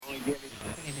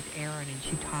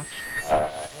She talks.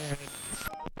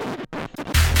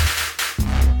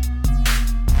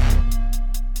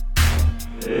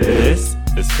 This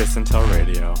is Kiss and Tell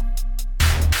Radio.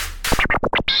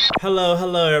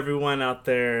 Hello everyone out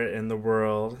there in the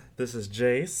world. This is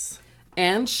Jace.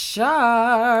 And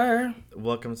Shar.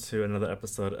 Welcome to another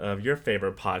episode of your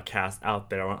favorite podcast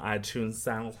out there on iTunes,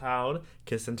 SoundCloud,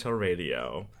 Kiss and Tell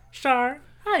Radio. Shar,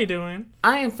 how you doing?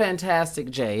 I am fantastic,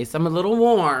 Jace. I'm a little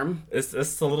warm. It's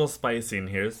a little spicy in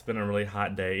here. It's been a really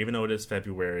hot day, even though it is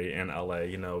February in LA.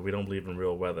 You know, we don't believe in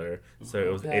real weather. So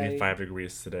it was 85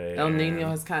 degrees today. El Nino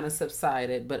has kind of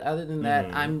subsided, but other than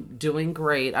that, I'm doing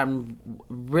great. I'm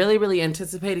really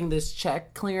anticipating this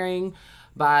check clearing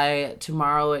by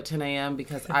tomorrow at 10 a.m.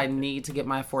 because I need to get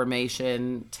my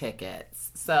formation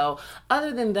tickets. So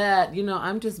other than that, you know,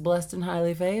 I'm just blessed and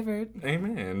highly favored.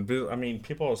 Amen. I mean,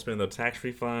 people are spending their tax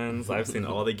refunds. I've seen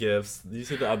all the gifts. Did you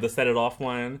see the Set It Off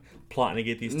one? Plotting to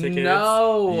get these tickets?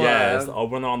 No. Yes.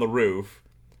 When they're on the roof.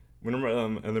 Remember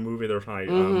in the movie they were trying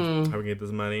how we get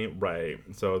this money? Right.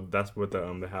 So that's what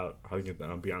how we get the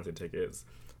Beyonce tickets.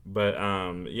 But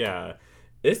yeah.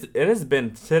 It has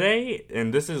been today,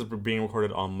 and this is being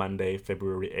recorded on Monday,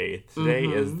 February 8th. Today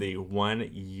is the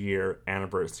 1 year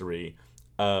anniversary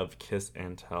of Kiss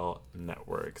and Tell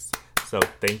Networks. So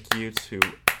thank you to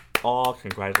all.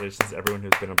 Congratulations to everyone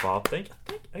who's been involved. Thank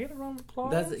I get a round of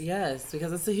applause? Yes,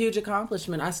 because it's a huge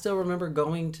accomplishment. I still remember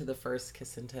going to the first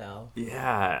Kiss and Tell.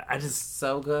 Yeah, I just...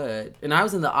 So good. And I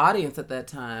was in the audience at that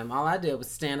time. All I did was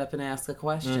stand up and ask a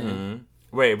question.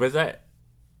 Wait,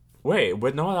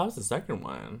 but no, that was the second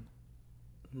one.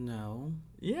 No.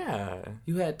 Yeah.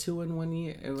 You had 2 in 1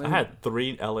 year? I had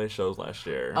 3 LA shows last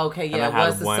year. Okay, yeah, it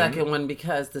was the second one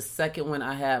because the second one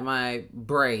I had my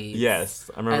braids. Yes.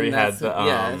 I remember you had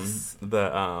yes.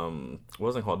 what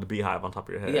was it called? The beehive on top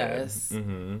of your head. Yes.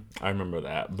 I remember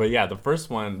that. But yeah, the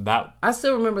first one, I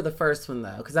still remember the first one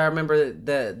though, because I remember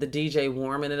the DJ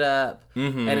warming it up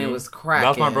and it was cracking. That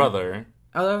was my brother.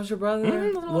 Oh, that was your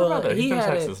brother? Well, brother. He's in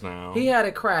Texas now. He had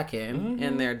it cracking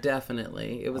in there,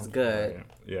 definitely. It was good.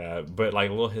 Yeah, but like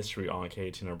a little history on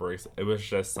K-Tina Breaks, it was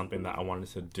just something that I wanted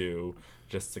to do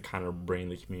just to kind of bring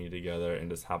the community together and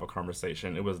just have a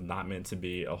conversation. It was not meant to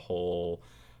be a whole,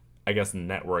 I guess,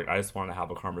 network. I just wanted to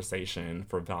have a conversation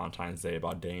for Valentine's Day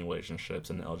about dating relationships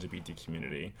in the LGBT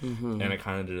community. And it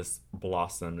kind of just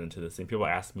blossomed into this thing. People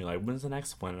asked me, like, when's the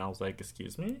next one? And I was like,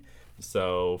 excuse me?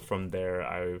 So from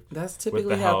there, that's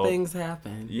typically how things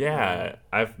happen. Yeah,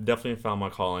 I've definitely found my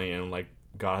calling, and like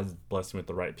God has blessed me with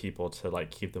the right people to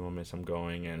like keep the momentum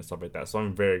going and stuff like that. So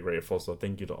I'm very grateful. So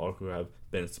thank you to all who have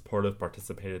been supportive,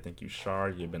 participated. Thank you,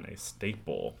 Shar. You've been a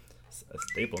staple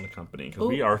in the company, because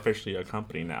we are officially a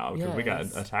company now because we got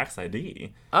a tax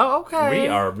ID. Oh, okay.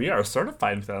 We are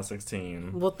certified in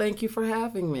 2016. Well, thank you for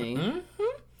having me.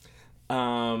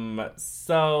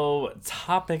 So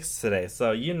topics today.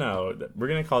 So, you know, we're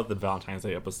going to call it the Valentine's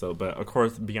Day episode, but of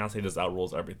course, Beyonce just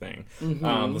outrules everything.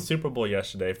 The Super Bowl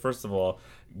yesterday, first of all,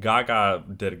 Gaga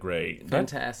did great.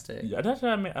 Fantastic.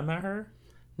 I met her?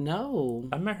 No.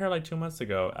 I met her like 2 months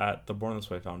ago at the Born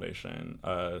This Way Foundation.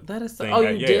 That is so... Oh,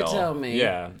 you did tell me.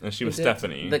 Yeah, and she was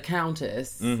Stephanie. The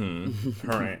Countess. Her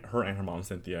and her mom,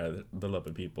 Cynthia, the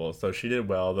lovely people. So she did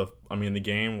well. The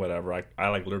game, whatever. I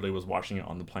like literally was watching it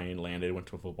on the plane, landed, went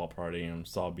to a football party, and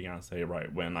saw Beyonce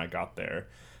right when I got there.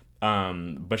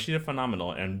 But she did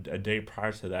phenomenal. And a day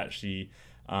prior to that, she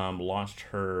launched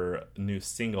her new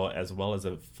single as well as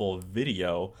a full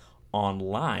video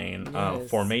online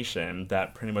formation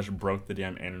that pretty much broke the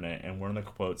damn internet. And one of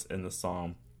the quotes in the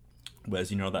song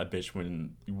was, "You know that bitch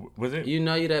when..." Was it? "You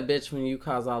know you that bitch when you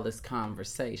cause all this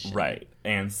conversation." Right.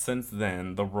 And since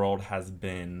then, the world has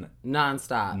been...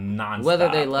 Non-stop. Whether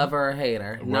they love her or hate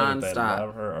her. Non-stop. Whether they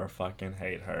love her or fucking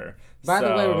hate her. By the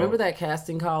way, remember that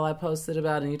casting call I posted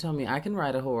about and you told me I can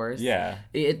ride a horse? Yeah.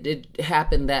 It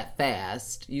happened that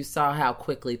fast. You saw how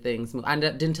quickly things move. I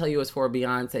didn't tell you it was for a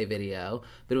Beyonce video,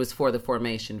 but it was for the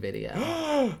Formation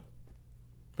video.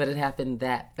 But it happened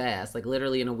that fast, like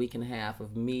literally in a week and a half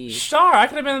of me. Shar, I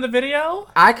could have been in the video?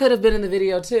 I could have been in the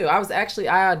video too. I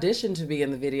auditioned to be in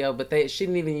the video, but she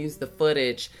didn't even use the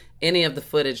footage, any of the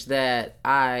footage that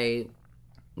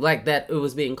that it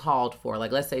was being called for.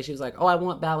 Like, let's say she was like, "Oh, I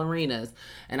want ballerinas,"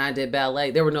 and I did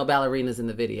ballet. There were no ballerinas in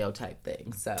the video type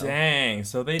thing. So dang,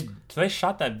 so they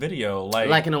shot that video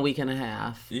like in a week and a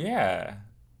half. Yeah.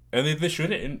 And they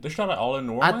shot it all in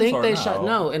New Orleans? I think they shot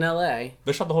in L.A.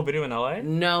 They shot the whole video in L.A.?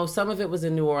 No, some of it was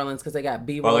in New Orleans because they got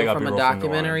B-roll from a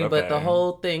documentary. But the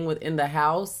whole thing within the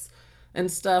house and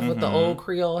stuff with the old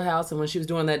Creole house, and when she was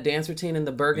doing that dance routine in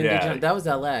the burgundy jump, that was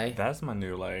L.A. That's my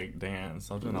new dance.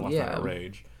 I was doing that last night at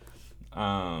Rage.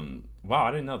 Wow,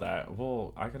 I didn't know that.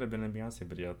 Well, I could have been in a Beyonce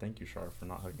video. Thank you, Char, for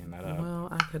not hooking that up. Well,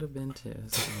 I could have been too.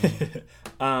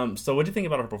 So what do you think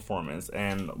about her performance?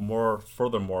 And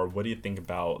furthermore, what do you think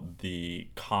about the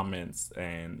comments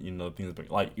and things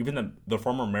like even the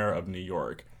former mayor of New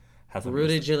York has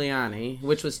Rudy Giuliani,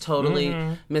 which was totally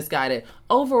misguided.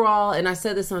 Overall, and I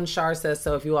said this on Char Says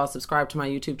So, if you all subscribe to my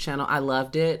YouTube channel, I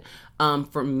loved it.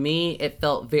 For me, it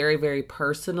felt very, very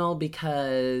personal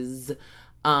because,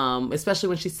 especially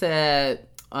when she said,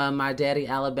 my daddy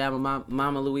Alabama, my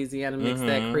mama Louisiana, mixed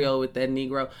that Creole with that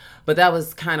Negro. But that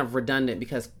was kind of redundant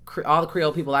because all the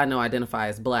Creole people I know identify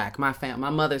as black. My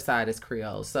mother's side is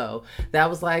Creole. So that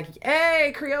was like,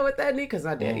 hey, Creole with that Negro. Because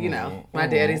my dad, my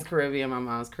daddy's Caribbean, my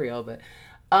mom's Creole. But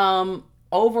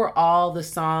overall, the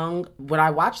song, when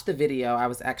I watched the video, I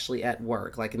was actually at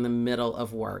work, like in the middle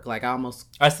of work. Like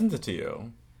I sent it to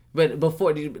you. But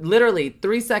literally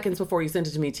 3 seconds before you sent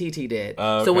it to me, TT did.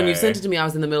 Okay. So when you sent it to me, I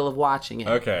was in the middle of watching it.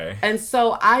 Okay. And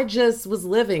so I just was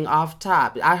living off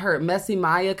top. I heard Messy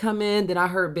Maya come in, then I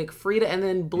heard Big Frida, and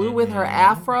then Blue with her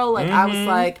afro. Like, I was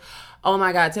like, oh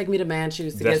my God, take me to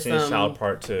Manchus to get some Child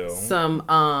Part 2. Some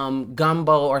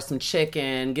gumbo or some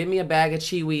chicken. Give me a bag of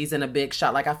Chewies and a big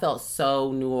shot. Like, I felt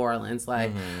so New Orleans.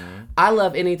 Like, I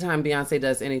love anytime Beyonce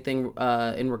does anything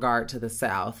in regard to the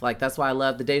South. Like, that's why I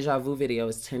love the Deja Vu video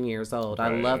is 10 years old.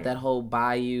 Right. I love that whole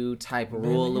bayou type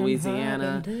rural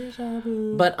Louisiana.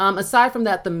 But aside from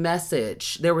that, the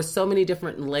message, there were so many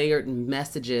different layered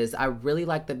messages. I really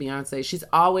like that Beyonce, she's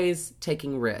always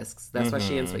taking risks. That's why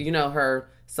she, her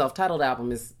self-titled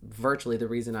album is virtually the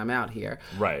reason I'm out here.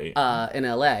 Right. In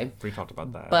LA. We talked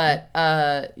about that.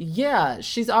 But, yeah,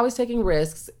 she's always taking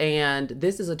risks, and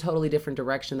this is a totally different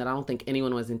direction that I don't think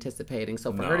anyone was anticipating.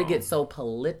 So for her to get so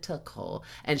political,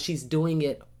 and she's doing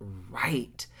it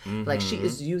right. Like, she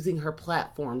is using her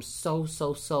platform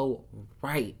so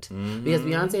right. Because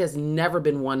Beyonce has never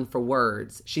been one for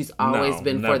words. She's always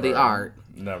been for the art.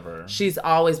 Never. She's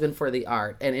always been for the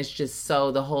art. And it's just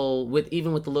so the whole,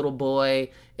 even with the little boy,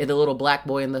 the little black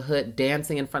boy in the hood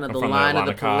dancing in front of the line of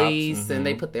the police, and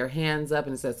they put their hands up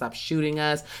and it said, stop shooting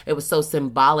us. It was so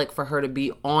symbolic for her to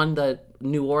be on the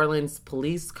New Orleans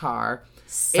police car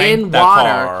in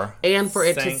water and for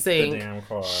it to sink.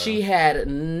 She had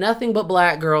nothing but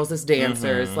black girls as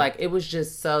dancers. Like, it was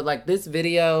just so, like, this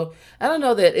video, I don't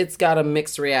know that it's got a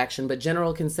mixed reaction, but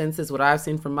general consensus, what I've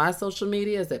seen from my social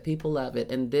media is that people love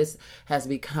it. And this has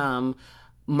become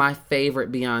my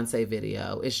favorite Beyonce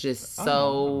video. It's just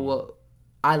so...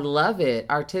 I love it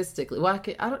artistically. Well,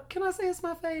 can I say it's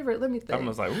my favorite? Let me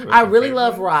think. I really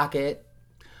love Rocket.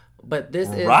 But this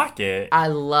is Rocket. I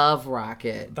love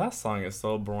Rocket. That song is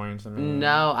so boring to me.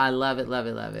 No, I love it, love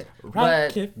it, love it.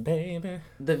 Rocket, baby.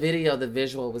 The video, the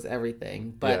visual was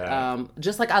everything. But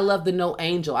just like I love the No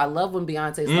Angel. I love when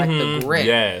Beyonce's like the grit.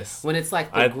 Yes. When it's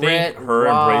like the grit. I think her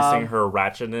embracing her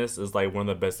ratchetness is like one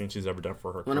of the best things she's ever done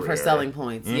for her career. One of her selling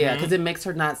points. Yeah, because it makes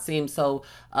her not seem so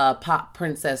pop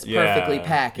princess perfectly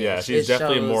packaged. Yeah, she's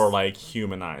definitely more like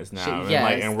humanized now.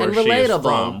 And where relatable. She is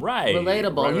from. Right.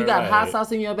 Relatable. Right, you got hot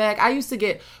sauce in your bag. I used to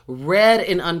get red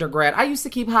in undergrad. I used to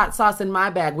keep hot sauce in my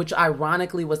bag, which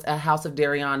ironically was a House of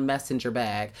Darion messenger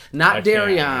bag. Not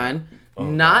Darion.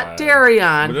 Not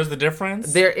Darion. But there's the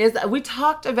difference? There is. We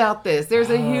talked about this. There's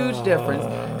a huge difference.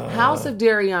 House of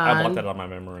Darion I want that on my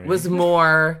memory. Was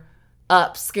more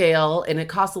upscale, and it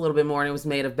cost a little bit more, and it was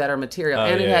made of better material,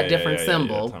 and it had different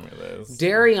symbol.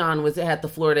 Darion had the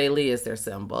Fleur de Lis as their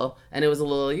symbol, and it was a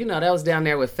little, that was down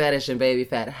there with Fetish and Baby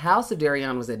Fat. House of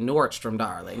Darion was at Nordstrom,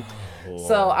 darling.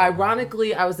 So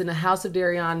ironically, I was in a House of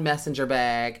Darion messenger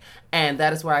bag, and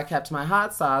that is where I kept my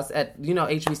hot sauce. At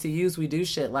HBCUs, we do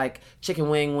shit like Chicken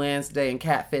Wing Wednesday and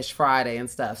Catfish Friday and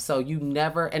stuff. So you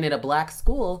never, and in a black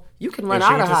school, you can run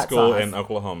out of hot sauce. She went to school in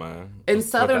Oklahoma. In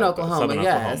southern Oklahoma,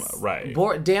 yes. Oklahoma,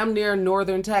 right. Damn near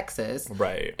northern Texas.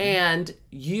 Right. And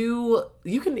you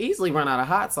can easily run out of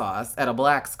hot sauce at a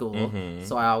black school.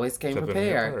 So I always came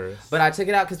prepared. But I took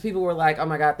it out because people were like, oh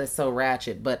my God, that's so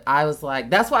ratchet. But I was like,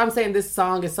 that's why I'm saying this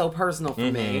song is so personal for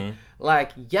me.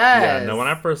 Like, yes. Yeah, no, when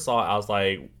I first saw it, I was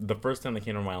like, the first thing that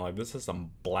came to mind, like, this is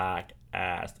some black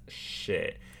ass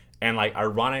shit. And, like,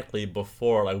 ironically,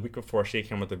 a week before she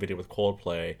came with the video with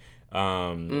Coldplay,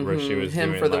 where she was Him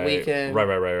doing, for the like, Weekend.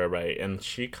 Right. And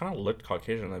she kind of looked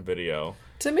Caucasian in that video.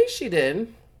 To me, she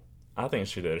did. I think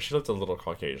she did. She looked a little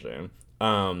Caucasian.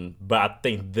 But I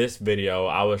think this video,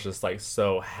 I was just like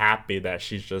so happy that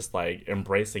she's just like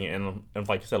embracing it and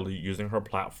like you said, using her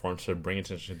platform to bring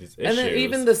attention to these issues. And then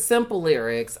even the simple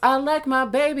lyrics, I like my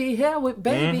baby hair with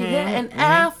baby hair and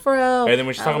afro. And then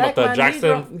when she's talking about the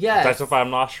Jackson, Jackson 5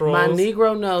 nostrils. My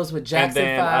Negro nose with Jackson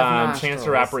 5 nostrils. Chance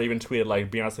the Rapper even tweeted like,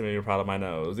 Beyonce made me proud of my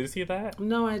nose. Did you see that?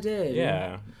 No, I did.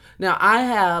 Yeah. Now, I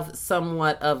have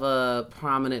somewhat of a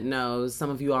prominent nose.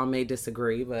 Some of you all may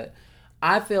disagree, but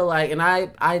I feel like, and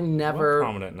I never... What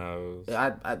prominent nose?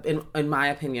 In my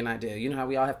opinion, I do. You know how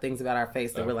we all have things about our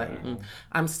face that we're like,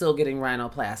 I'm still getting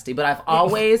rhinoplasty. But I've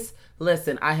always,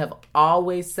 I have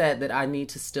always said that I need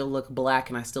to still look black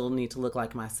and I still need to look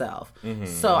like myself. Mm-hmm.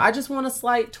 So I just want a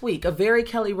slight tweak, a very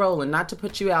Kelly Rowland, not to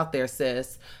put you out there,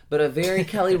 sis, but a very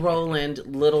Kelly Rowland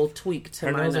little tweak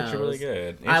to my nose. Her nose looks really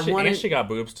good. And she got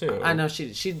boobs too. I know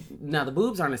now the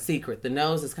boobs aren't a secret. The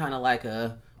nose is kind of like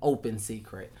a open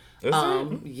secret.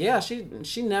 Yeah,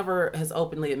 she never has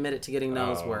openly admitted to getting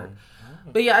nose work.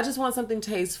 But yeah, I just want something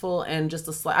tasteful and just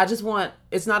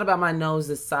it's not about my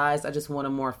nose's size. I just want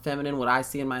a more feminine, what I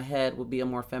see in my head would be a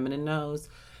more feminine nose.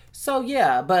 So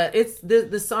yeah, but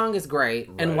the song is great,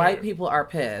 right. And white people are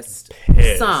pissed.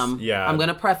 Some. Yeah. I'm going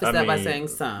to preface that by saying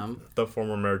some. The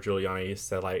former Mayor Giuliani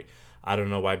said like, I don't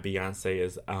know why Beyonce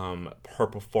is, her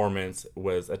performance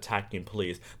was attacking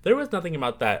police. There was nothing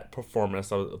about that performance.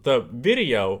 So the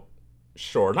video,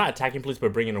 sure, not attacking police,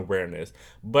 but bringing awareness.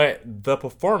 But the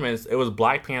performance, it was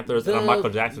Black Panthers and a Michael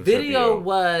Jackson video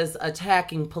was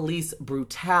attacking police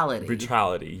brutality.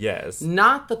 Brutality, yes.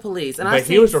 Not the police. And but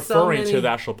he was referring to the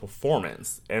actual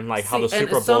performance and like how the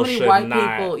Super Bowl should white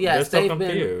not... People, yes, they're so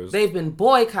confused. They've been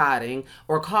boycotting,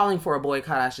 or calling for a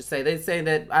boycott, I should say. They say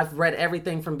that I've read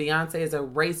everything from Beyonce is a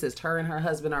racist. Her and her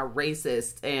husband are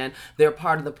racist, and they're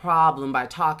part of the problem by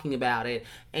talking about it.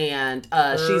 And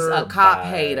she's a cop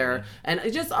hater. And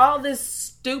just all this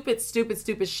stupid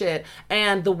shit.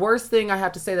 And the worst thing I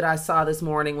have to say that I saw this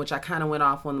morning, which I kind of went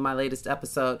off on my latest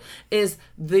episode, is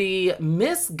the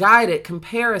misguided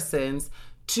comparisons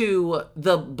to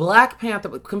the Black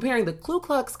Panther, comparing the Ku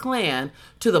Klux Klan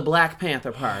to the Black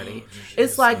Panther Party.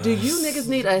 It's like, do you niggas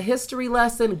need a history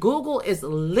lesson? Google is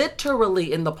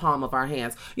literally in the palm of our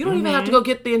hands. You don't even have to go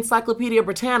get the Encyclopedia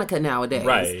Britannica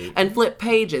nowadays and flip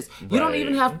pages. You don't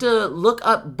even have to look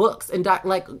up books and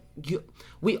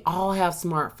we all have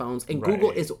smartphones, and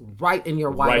Google is right in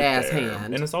your white ass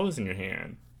hand. And it's always in your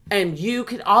hand. And you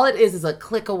can, all it is a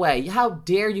click away. How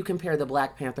dare you compare the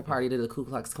Black Panther Party to the Ku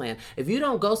Klux Klan? If you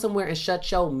don't go somewhere and shut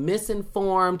your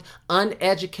misinformed,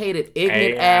 uneducated,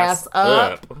 ignorant ass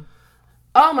up.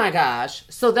 Oh my gosh.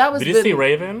 So that was... Did you see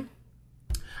Raven?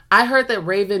 I heard that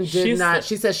Raven did not...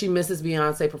 She said she misses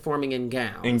Beyonce performing in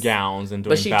gowns. In gowns and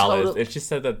doing ballads. And she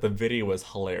said that the video was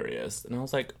hilarious. And I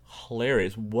was like,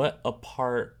 hilarious? What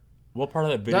part of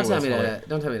that video was hilarious?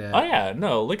 Don't tell me that. Oh yeah,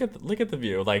 no. Look at the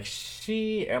view. Like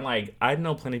she and like I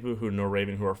know plenty of people who know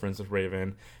Raven who are friends with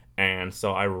Raven, and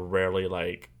so I rarely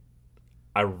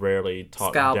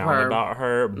talk down about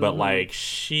her. But like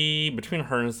she, between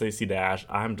her and Stacey Dash,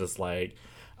 I'm just like,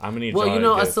 I'm gonna need. Well, you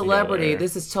know, a celebrity.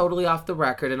 This is totally off the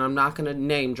record, and I'm not gonna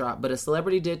name drop. But a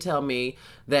celebrity did tell me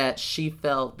that she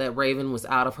felt that Raven was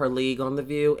out of her league on The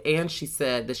View, and she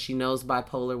said that she knows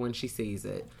bipolar when she sees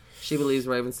it. She believes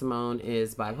Raven-Symoné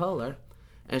is bipolar,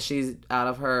 and she's out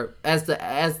of her, as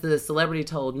the celebrity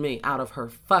told me, out of her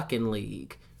fucking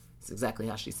league. That's exactly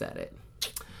how she said it.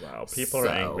 Wow, people are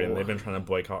angry, and they've been trying to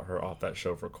boycott her off that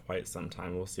show for quite some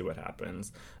time. We'll see what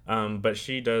happens. But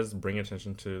she does bring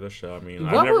attention to the show. I mean,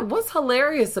 what's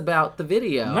hilarious about the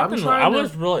video? Nothing. I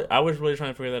was really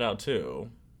trying to figure that out too.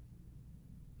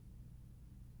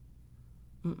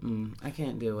 I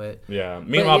can't do it. Yeah.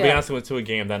 Meanwhile, Beyonce went to a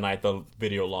game that night the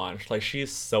video launched. Like,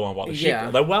 she's so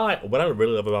unbothered. Like, what I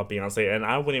really love about Beyonce, and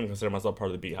I wouldn't even consider myself part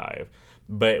of the Beehive,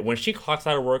 but when she clocks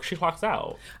out of work, she clocks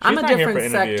out. I'm a different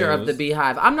sector of the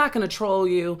Beehive. I'm not going to troll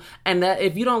you, and that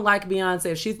if you don't like Beyonce,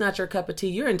 if she's not your cup of tea,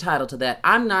 you're entitled to that.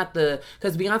 I'm not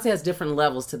because Beyonce has different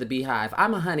levels to the Beehive.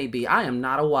 I'm a honeybee. I am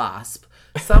not a wasp.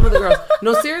 Some of the girls...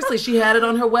 No, seriously, she had it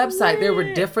on her website. There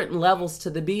were different levels to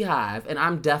the Beehive, and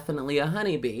I'm definitely a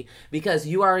honeybee because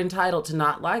you are entitled to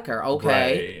not like her.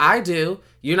 Okay, I do.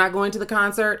 You're not going to the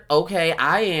concert? Okay,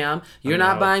 I am. You're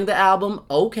not buying the album?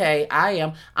 Okay, I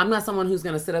am. I'm not someone who's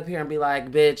going to sit up here and be like,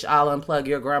 bitch, I'll unplug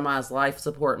your grandma's life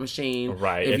support machine.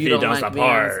 Right, if you don't like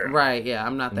support. Right, yeah,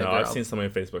 I'm not that girl. I've seen so many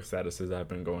Facebook statuses that have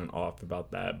been going off about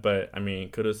that. But, I mean,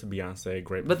 kudos to Beyonce.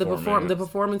 Great performance. But the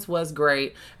performance was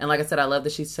great. And like I said, I love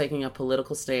that she's taking a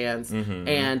political stance. Mm-hmm.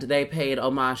 And they paid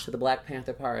homage to the Black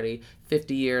Panther Party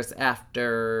 50 years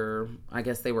after, I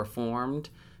guess, they were formed.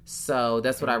 So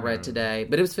that's what I read today.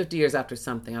 But it was 50 years after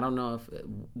something. I don't know if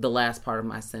the last part of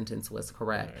my sentence was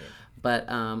correct. Right. But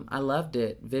I loved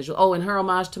it. Visual. Oh, and her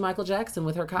homage to Michael Jackson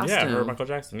with her costume. Yeah, her Michael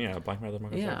Jackson. Yeah, Black Panther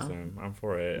Michael Jackson. I'm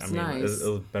for it. It's nice. It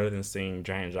was better than seeing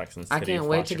Janet Jackson's titty I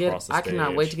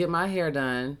cannot wait to get my hair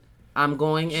done. I'm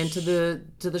going into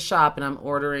the shop and I'm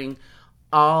ordering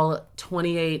all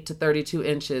 28 to 32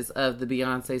 inches of the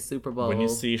Beyonce Super Bowl. When you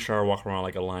see Char walk around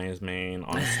like a lion's mane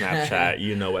on Snapchat,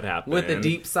 you know what happened. With the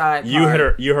deep side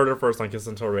part. You heard her first on Kiss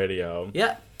Until Radio.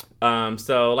 Yep.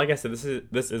 So like I said,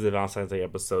 this is a Valentine's Day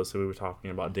episode, so we were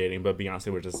talking about dating, but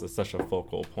Beyonce was just such a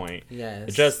focal point.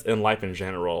 Yes. Just in life in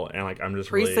general, and like I'm just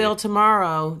pre-sale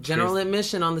tomorrow, general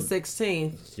admission on the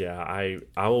 16th. Yeah,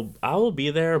 I will be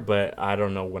there, but I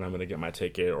don't know when I'm gonna get my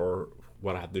ticket or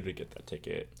what I have to do to get that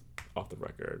ticket off the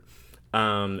record.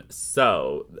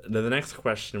 So the next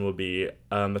question will be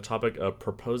the topic of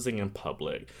proposing in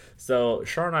public. So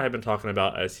Char and I have been talking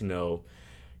about, as you know,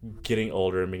 getting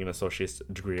older and being an associate's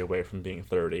degree away from being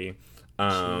 30.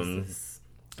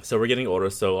 So we're getting older,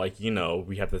 so like, you know,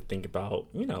 we have to think about,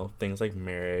 you know, things like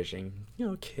marriage and, you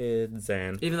know, kids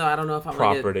and even though I don't know if I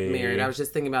want to get married. I was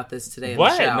just thinking about this today in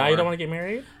the shower. Now you don't want to get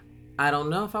married? I don't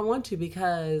know if I want to,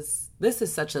 because this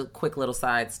is such a quick little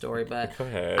side story, but go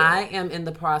ahead. I am in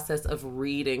the process of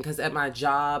reading, because at my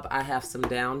job I have some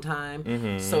downtime.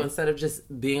 Mm-hmm. So instead of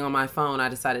just being on my phone, I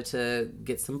decided to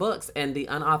get some books, and the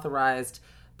unauthorized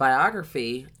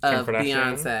biography of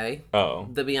Beyonce,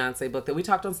 the Beyonce book that we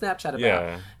talked on Snapchat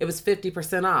about, it was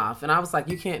 50% off, and I was like,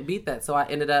 you can't beat that. So I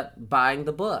ended up buying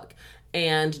the book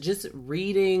and just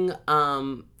reading,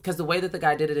 because the way that the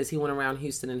guy did it is he went around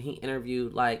Houston and he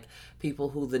interviewed like people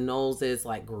who the Knowleses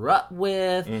like grew up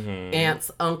with,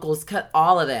 aunts, uncles, cut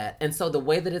all of that. And so the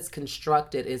way that it's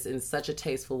constructed is in such a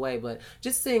tasteful way. But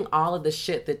just seeing all of the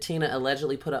shit that Tina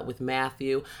allegedly put up with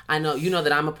Matthew. I know, you know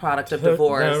that I'm a product of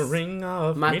divorce. The ring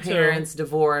off. My parents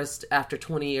divorced after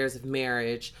 20 years of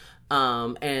marriage.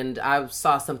 And I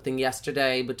saw something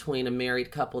yesterday between a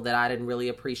married couple that I didn't really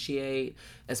appreciate,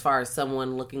 as far as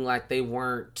someone looking like they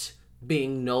weren't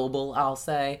being noble, I'll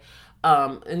say.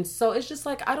 And so it's just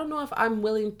like, I don't know if I'm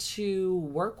willing to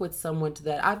work with someone to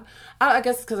that. I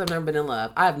guess because I've never been in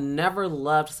love. I've never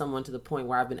loved someone to the point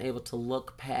where I've been able to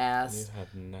look past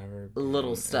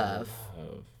little stuff.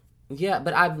 Yeah,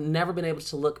 but I've never been able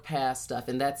to look past stuff,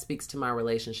 and that speaks to my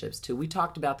relationships too. We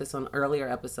talked about this on earlier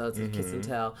episodes of Kiss and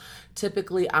Tell.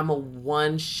 Typically, I'm a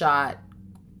one-shot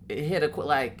hit,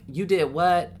 like, you did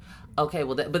what? Okay,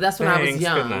 well, but that's when I was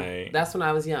young. That's when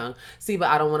I was young. See, but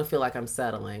I don't want to feel like I'm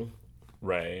settling.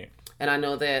 Right. And I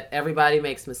know that everybody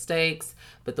makes mistakes,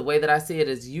 but the way that I see it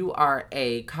is you are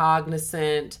a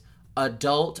cognizant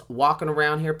adult walking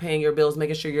around here paying your bills,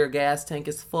 making sure your gas tank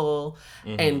is full,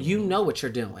 and you know what you're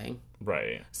doing.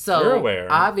 Right. So you're aware.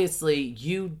 Obviously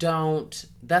you don't,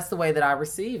 that's the way that I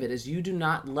receive it, is you do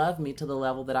not love me to the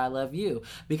level that I love you.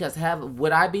 Because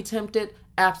would I be tempted?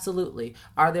 Absolutely.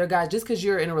 Are there guys, just because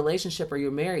you're in a relationship or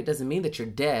you're married doesn't mean that you're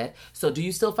dead. So do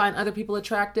you still find other people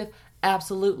attractive?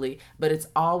 Absolutely. But it's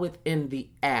all within the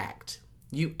act.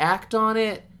 You act on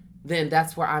it, then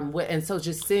that's where I'm with. And so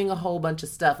just seeing a whole bunch of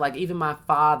stuff, like even my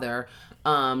father,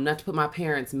 not to put my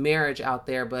parents' marriage out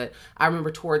there, but I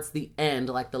remember towards the end,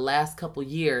 like the last couple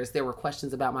years, there were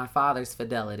questions about my father's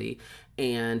fidelity.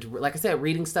 And like I said,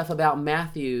 reading stuff about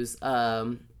Matthew's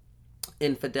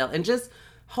infidelity, and just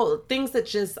things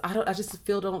that I just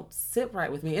feel don't sit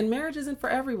right with me. And marriage isn't for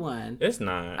everyone. It's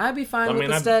not. I'd be fine with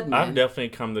the Stedman. I've definitely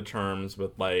come to terms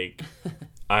with like,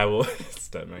 I will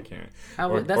Stedman. I can't.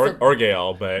 Or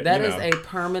Gail, but that is a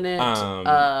permanent.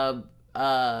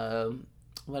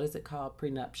 What is it called?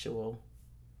 Prenuptial.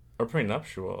 Or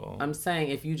prenuptial. I'm saying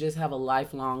if you just have a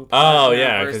lifelong partner. Oh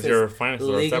yeah, because your finances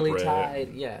are legally separate.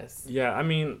 Tied. Yes. Yeah, I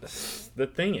mean, the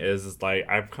thing is like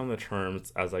I've come to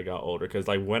terms as I got older, because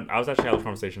like when I was actually having a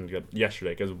conversation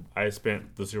yesterday, because I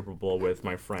spent the Super Bowl with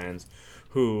my friends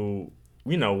who,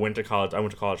 you know, went to college. I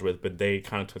went to college with, but they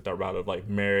kind of took that route of like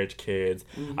marriage, kids.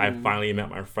 I finally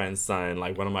met my friend's son,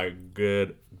 like one of my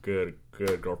good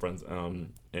girlfriends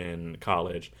in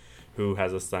college, who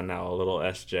has a son now, a little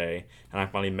SJ, and I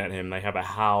finally met him. They have a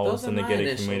house in the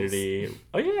gated community.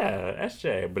 Oh yeah,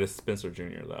 SJ, but it's Spencer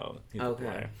Jr. though. He's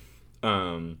okay.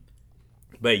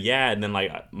 But yeah, and then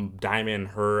like Diamond,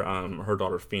 her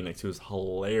daughter Phoenix, who's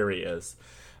hilarious.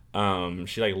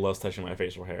 She like loves touching my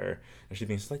facial hair, and she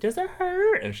thinks like, does it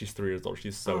hurt? And she's 3 years old.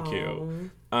 She's so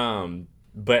cute.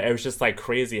 But it was just like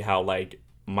crazy how like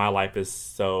my life is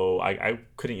so I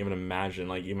couldn't even imagine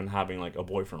like even having like a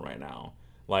boyfriend right now.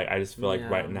 Like, I just feel like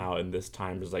right now in this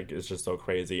time is like, it's just so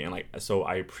crazy. And like, so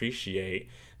I appreciate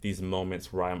these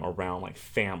moments where I'm around like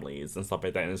families and stuff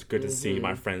like that. And it's good to see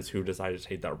my friends who decided to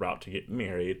take that route to get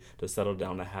married, to settle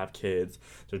down, to have kids,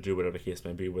 to do whatever the case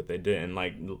may be, what they did. And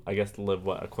like, I guess live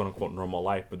a quote unquote normal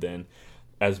life. But then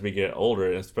as we get older,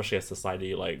 and especially as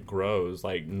society like grows,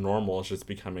 like normal is just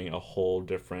becoming a whole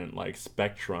different like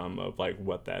spectrum of like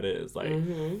what that is. Like,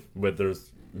 where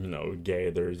there's, you know, gay,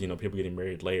 there's, you know, people getting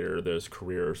married later, there's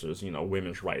careers, there's, you know,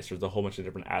 women's rights, there's a whole bunch of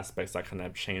different aspects that kind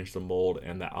of change the mold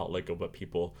and the outlook of what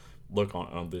people look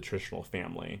on the traditional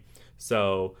family.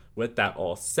 So with that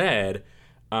all said,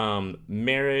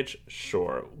 marriage,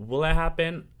 sure. Will it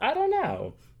happen? I don't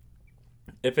know.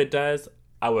 If it does,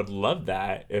 I would love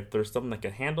that. If there's someone that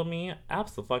can handle me,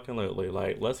 absolutely.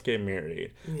 Like, let's get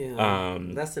married. Yeah.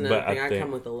 That's another thing I come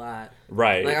with a lot.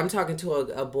 Right. Like, I'm talking to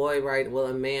a boy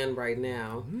a man right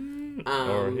now.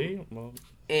 Or he? Well.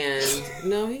 And,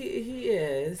 no, he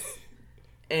is.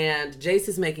 And Jace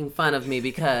is making fun of me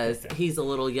because he's a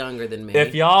little younger than me.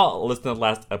 If y'all listen to the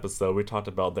last episode, we talked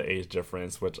about the age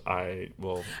difference, which I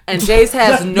will... And Jace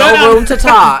has no room to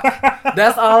talk.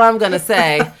 That's all I'm going to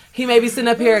say. He may be sitting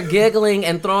up here giggling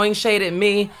and throwing shade at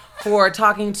me for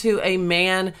talking to a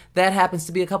man that happens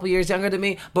to be a couple years younger than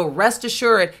me. But rest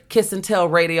assured, Kiss and Tell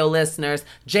radio listeners,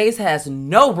 Jace has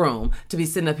no room to be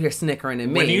sitting up here snickering at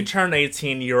me. When you turn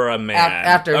 18, you're a man.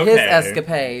 After his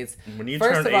escapades. When you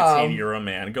turn 18, you're a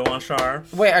man. Go on, Shar.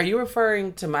 Wait, are you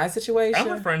referring to my situation?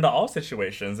 I'm referring to all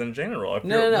situations in general. If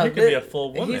No. You could be a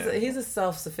full woman. He's a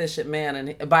self-sufficient man.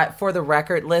 And for the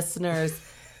record, listeners...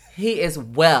 He is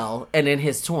well and in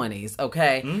his 20s,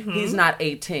 okay? He's not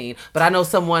 18. But I know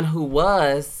someone who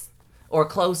was, or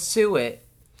close to it.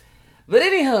 But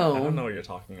anywho... I don't know what you're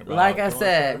talking about. Like I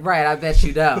said, right, I bet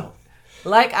you don't.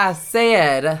 Like I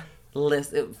said,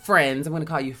 friends, I'm going to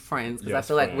call you friends because I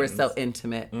feel like we're so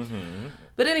intimate.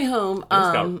 But anywho... It just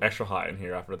got extra hot in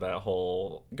here after that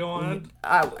whole... Go on.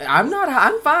 I'm not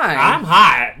hot. I'm fine. I'm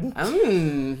hot.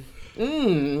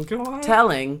 Go on.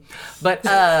 Telling. But...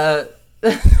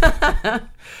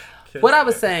 What I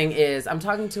was saying is, I'm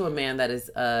talking to a man that is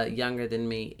younger than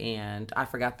me, and I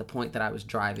forgot the point that I was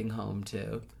driving home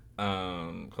to.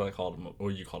 Because I called him, or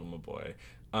you called him a boy.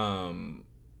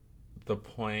 The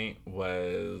point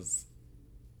was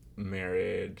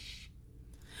marriage.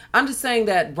 I'm just saying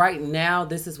that right now,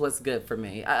 this is what's good for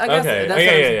me. I guess okay. That's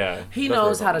yeah. He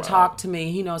knows how to talk to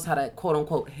me. He knows how to, quote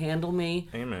unquote, handle me.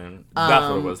 Amen. That's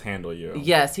what it was, handle you.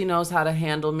 Yes, he knows how to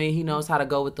handle me. He knows how to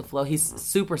go with the flow. He's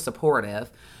super supportive.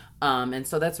 And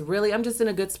so that's really, I'm just in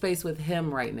a good space with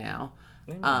him right now.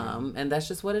 And that's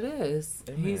just what it is.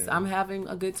 Amen. I'm having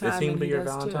a good time. Is he going to be your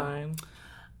Valentine?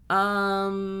 I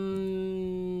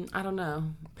don't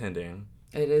know. Pending.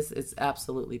 It's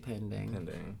absolutely pending.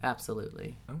 Pending.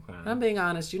 Absolutely. Okay. I'm being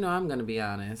honest. You know I'm going to be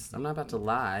honest. I'm not about to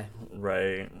lie.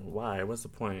 Right. Why? What's the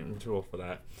point? I'm too old for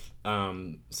that.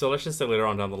 So let's just say later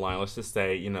on down the line, let's just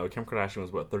say, you know, Kim Kardashian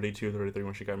was, 32, 33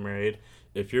 when she got married.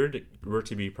 If you were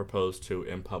to be proposed to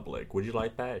in public, would you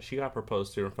like that? She got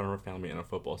proposed to in front of her family in a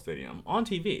football stadium. On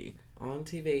TV. On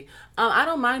TV. I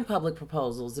don't mind public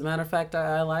proposals. As a matter of fact,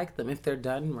 I like them if they're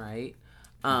done right.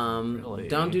 Really?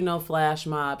 Don't do no flash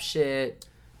mob shit.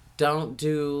 Don't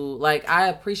do, like, I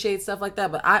appreciate stuff like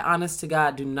that, but I, honest to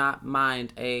God, do not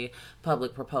mind a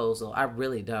public proposal. I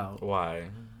really don't. Why?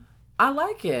 I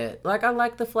like it. Like, I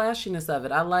like the flashiness of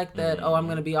it. I like that, I'm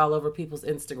going to be all over people's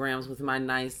Instagrams with my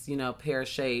nice,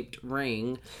 pear-shaped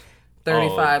ring.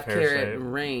 35 carat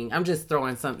ring. I'm just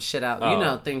throwing some shit out. You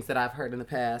know, things that I've heard in the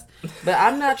past. But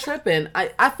I'm not tripping.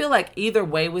 I feel like either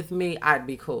way with me, I'd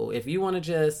be cool. If you want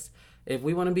to if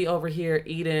we want to be over here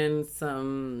eating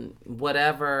some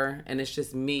whatever, and it's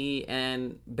just me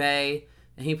and Bae,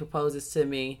 and he proposes to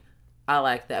me, I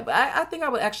like that. But I think I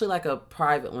would actually like a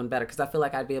private one better, because I feel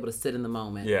like I'd be able to sit in the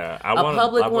moment. Yeah. A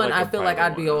public one, I feel like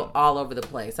I'd be all over the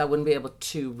place. I wouldn't be able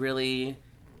to really,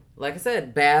 like I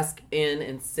said, bask in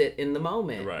and sit in the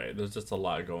moment. Right. There's just a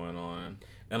lot going on.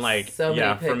 And, like, so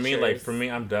yeah, many for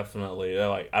me, I'm definitely,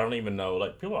 like, I don't even know.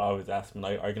 Like, people always ask me,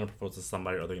 like, are you going to propose to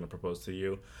somebody, or are they going to propose to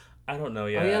you? I don't know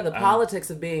yet. Oh, yeah, the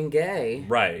politics of being gay.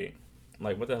 Right.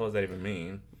 Like, what the hell does that even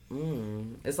mean?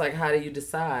 It's like, how do you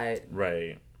decide?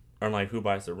 Right. Or, like, who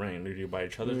buys the ring? Do you buy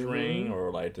each other's ring?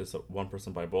 Or, like, does one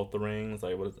person buy both the rings?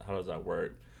 Like, how does that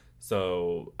work?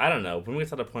 So, I don't know. When we get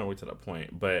to the point, we get to the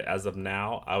point. But as of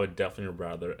now, I would definitely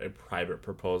rather a private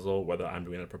proposal, whether I'm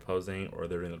doing the proposing or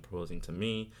they're doing the proposing to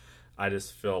me. I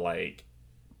just feel like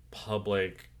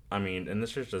public, and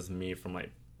this is just me from,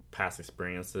 like, past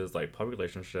experiences, like, public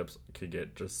relationships could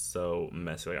get just so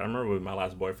messy. Like, I remember with my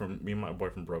last boyfriend, me and my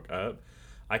boyfriend broke up.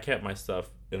 I kept my stuff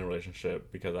in a relationship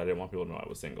because I didn't want people to know I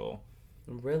was single.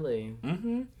 Really?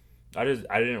 Mm-hmm. I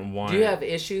didn't want... Do you have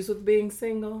issues with being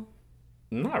single?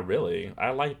 Not really.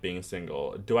 I like being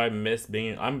single. Do I miss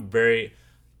being...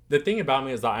 The thing about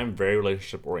me is that I'm very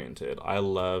relationship oriented. I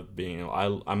love being...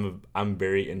 I'm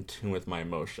very in tune with my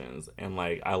emotions. And,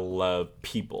 like, I love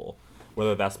people.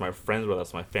 Whether that's my friends, whether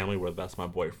that's my family, whether that's my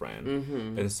boyfriend.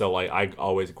 Mm-hmm. And so, like, I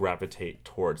always gravitate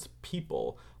towards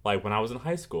people. Like, when I was in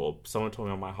high school, someone told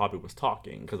me my hobby was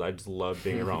talking because I just love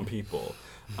being around people.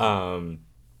 And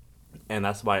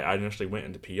that's why I initially went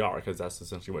into PR, because that's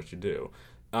essentially what you do.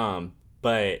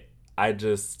 But I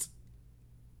just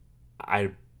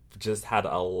had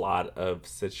a lot of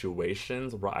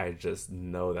situations where I just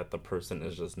know that the person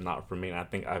is just not for me. And I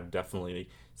think I've definitely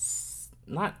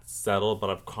not settled,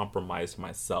 but I've compromised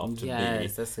myself to be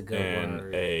that's a good in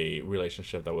word. a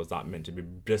relationship that was not meant to be,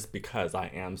 just because I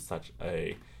am such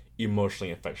a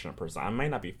emotionally affectionate person. I might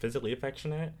not be physically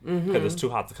affectionate because it's too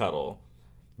hot to cuddle,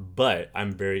 but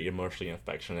I'm very emotionally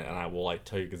affectionate, and I will, like,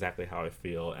 tell you exactly how I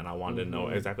feel, and I want to know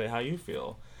exactly how you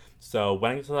feel. So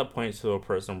when I get to that point, to a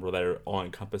person where they're all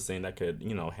encompassing, that could,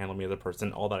 you know, handle me as a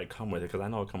person, all that I come with, because I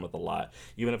know I come with a lot,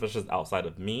 even if it's just outside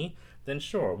of me, then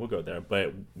sure, we'll go there.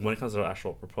 But when it comes to the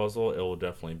actual proposal, it will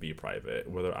definitely be private,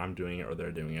 whether I'm doing it or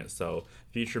they're doing it. So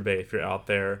future bae, if you're out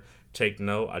there, take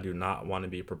note. I do not want to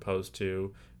be proposed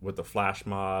to with a flash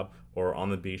mob or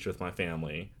on the beach with my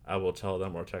family. I will tell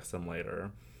them or text them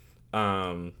later.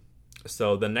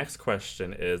 So the next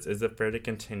question is it fair to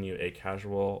continue a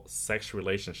casual sex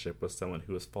relationship with someone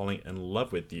who is falling in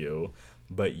love with you,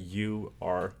 but you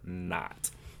are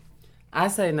not? I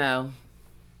say no.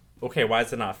 Okay, why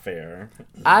is it not fair?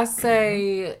 I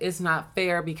say it's not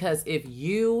fair because if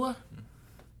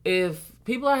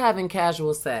people are having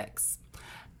casual sex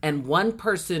and one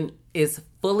person is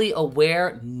fully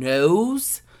aware,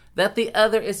 knows that the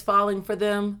other is falling for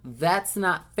them, that's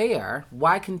not fair.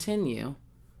 Why continue?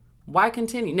 Why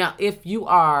continue? Now, if you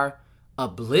are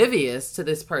oblivious to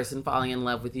this person falling in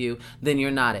love with you, then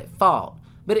you're not at fault.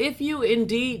 But if you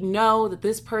indeed know that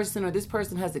this person or this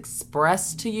person has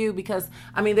expressed to you, because,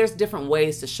 I mean, there's different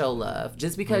ways to show love.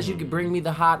 Just because you could bring me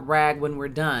the hot rag when we're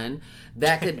done,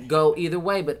 that could go either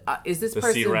way. But is this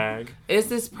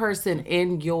person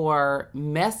in your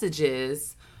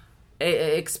messages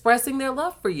expressing their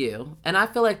love for you? And I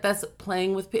feel like that's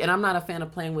playing with people. And I'm not a fan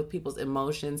of playing with people's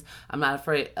emotions. I'm not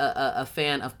a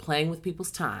fan of playing with people's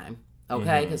time.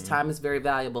 Okay, because time is very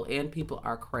valuable and people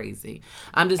are crazy.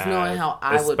 I'm just knowing how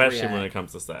I would react. Especially when it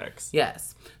comes to sex.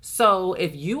 Yes. So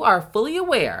if you are fully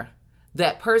aware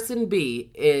that person B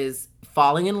is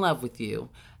falling in love with you,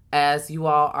 as you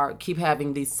all keep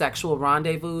having these sexual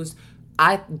rendezvous,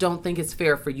 I don't think it's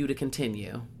fair for you to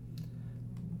continue.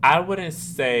 I wouldn't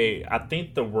say... I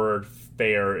think the word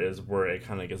fair is where it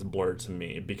kind of gets blurred to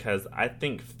me, because I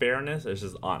think fairness is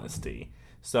just honesty.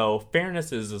 So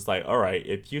fairness is just like, all right,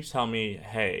 if you tell me,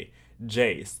 hey,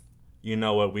 Jace, you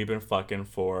know what, we've been fucking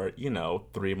for,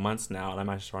 3 months now, and I'm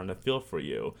actually starting to feel for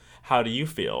you. How do you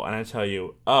feel? And I tell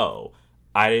you, oh,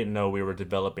 I didn't know we were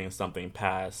developing something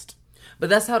past... But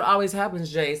that's how it always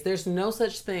happens, Jace. There's no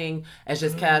such thing as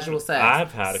just casual sex.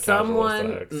 I've had casual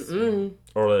sex.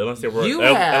 Or unless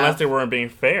they weren't being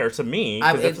fair to me.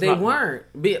 They weren't.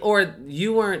 Or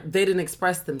you weren't, they didn't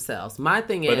express themselves. My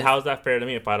thing is... But how is that fair to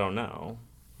me if I don't know?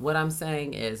 What I'm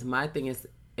saying is, my thing is,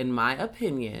 in my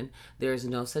opinion, there is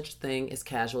no such thing as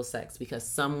casual sex, because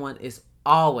someone is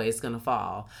always going to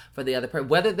fall for the other person.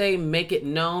 Whether they make it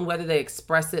known, whether they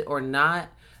express it or not,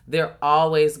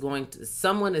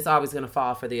 someone is always going to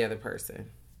fall for the other person.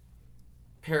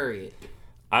 Period.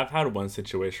 I've had one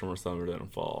situation where someone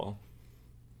didn't fall,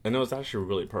 and it was actually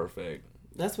really perfect.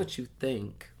 That's what you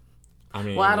think. I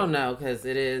mean... Well, I don't know, because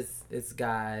it's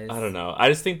guys. I don't know. I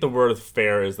just think the word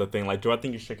fair is the thing. Like, do I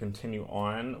think you should continue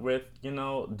on with,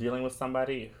 dealing with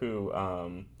somebody who,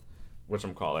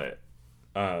 whatchamacallit?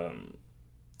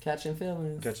 Catching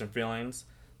feelings.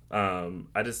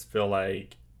 I just feel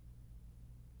like,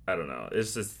 I don't know.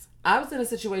 It's just... I was in a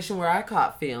situation where I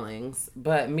caught feelings,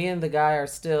 but me and the guy are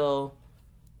still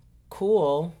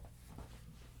cool.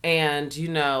 And,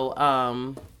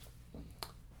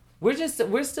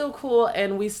 we're still cool,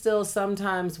 and we still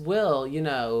sometimes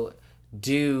will,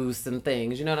 do some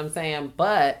things. You know what I'm saying?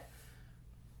 But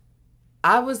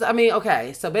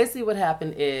so basically what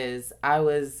happened is I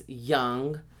was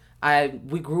young.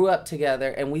 We grew up together,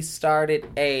 and we started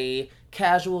a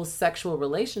casual sexual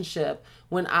relationship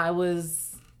when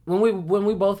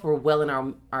we both were well in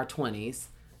our 20s.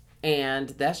 And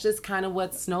that's just kind of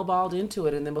what snowballed into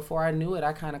it. And then before I knew it,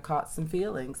 I kind of caught some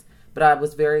feelings. But I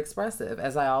was very expressive,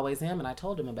 as I always am, and I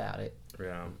told him about it.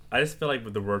 Yeah. I just feel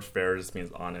like the word fair just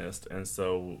means honest. And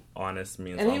so honest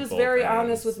means And he was very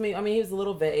honest with me. I mean, he was a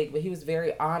little vague, but he was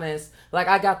very honest. Like,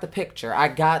 I got the picture. I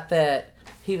got that.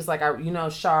 He was like,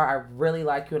 Shar, I really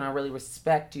like you and I really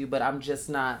respect you, but I'm just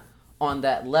not on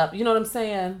that level. You know what I'm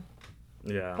saying?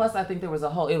 Yeah. Plus, I think it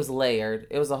was layered.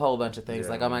 It was a whole bunch of things.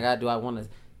 Yeah. Like, oh my God, do I want to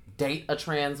date a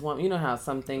trans woman? You know how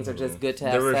some things are just good to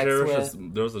have sex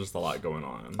with? There was just a lot going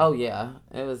on. Oh, yeah.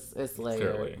 It's layered.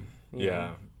 Clearly.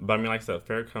 Yeah. But I mean, like I said,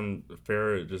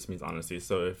 fair just means honesty.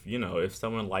 So if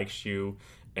someone likes you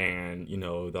and,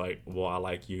 they're like, well, I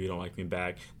like you, you don't like me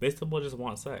back, they still will just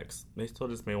want sex. They still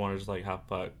just may want to just like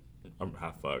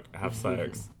have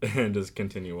sex and just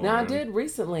continue on. Now, I did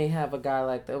recently have a guy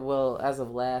like that, well, as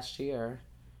of last year,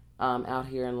 out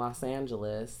here in Los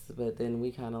Angeles, but then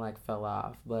we kind of like fell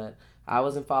off. But I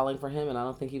wasn't falling for him and I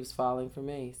don't think he was falling for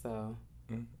me, so.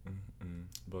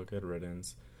 Well, good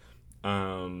riddance.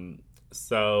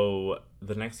 So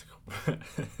the next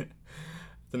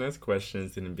question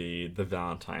is going to be the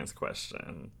Valentine's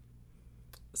question.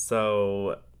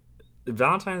 So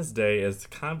Valentine's Day is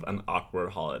kind of an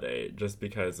awkward holiday just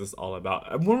because it's all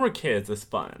about, when we're kids, it's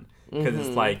fun. Because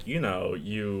it's like,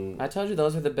 I told you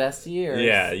those are the best years.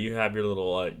 Yeah, you have your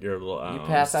little you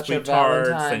pass out sweet your tarts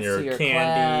Valentine's and your to your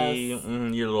candy.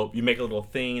 class. You make a little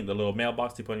thing, the little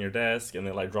mailbox you put on your desk, and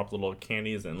they like drop the little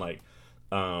candies and like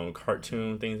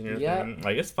cartoon things in your thing.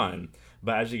 Like, it's fun.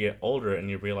 But as you get older and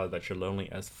you realize that you're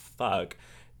lonely as fuck,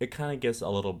 it kind of gets a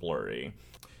little blurry.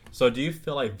 So do you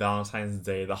feel like Valentine's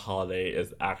Day, the holiday,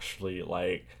 is actually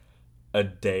like a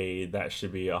day that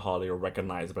should be a holiday or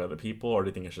recognized by other people, or do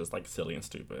you think it's just like silly and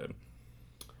stupid?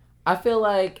 I feel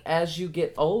like as you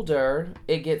get older,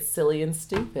 it gets silly and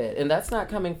stupid. And that's not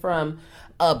coming from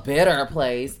a bitter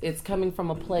place. It's coming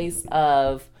from a place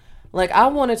of, like, I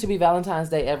want it to be Valentine's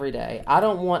Day every day. I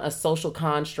don't want a social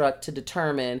construct to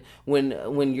determine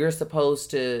when you're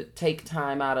supposed to take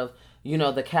time out of,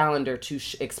 the calendar to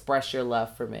express your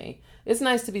love for me. It's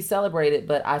nice to be celebrated,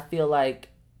 but I feel like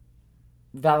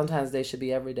Valentine's Day should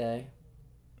be every day.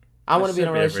 I want to be in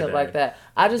a relationship like that.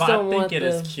 I just don't want. I think it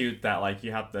is cute that like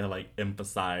you have to like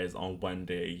emphasize on one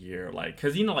day a year, like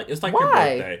because like it's like Why? your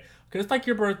birthday. Because it's like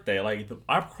your birthday. Like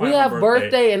we have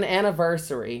birthday and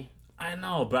anniversary. I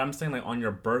know, but I'm saying like on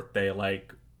your birthday,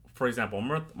 like for example,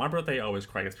 my birthday always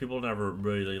cries because people never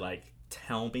really like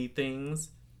tell me things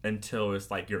until it's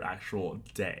like your actual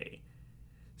day.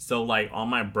 So, like, on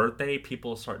my birthday,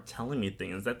 people start telling me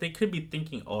things that they could be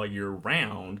thinking all year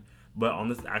round, but on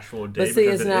this actual day, but see,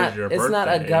 because it's your birthday. It's not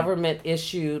a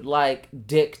government-issued, like,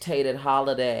 dictated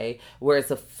holiday where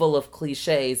it's full of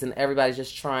cliches and everybody's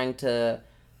just trying to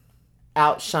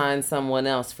outshine someone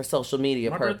else for social media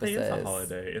purposes. My birthday is a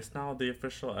holiday. It's now the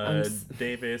official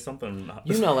David something.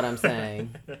 You know what I'm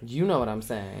saying. You know what I'm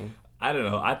saying. I don't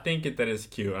know. I think that is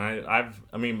cute. I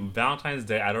mean, Valentine's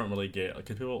Day, I don't really get,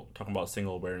 because people talking about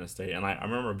Single Awareness Day, and I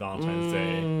remember Valentine's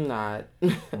Day. Not.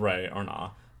 Right, or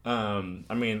not.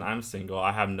 I mean, I'm single.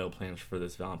 I have no plans for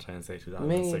this Valentine's Day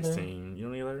 2016. You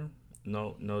don't either?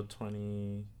 No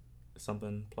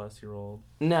 20-something plus year old?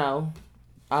 No.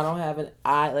 I don't have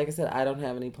like I said, I don't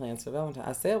have any plans for Valentine's.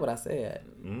 I said what I said.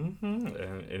 Mm-hmm.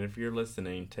 And if you're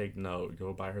listening, take note.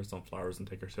 Go buy her some flowers and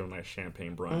take her to a nice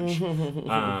champagne brunch.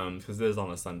 Because it is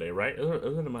on a Sunday, right?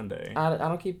 Is it a Monday? I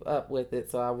don't keep up with it,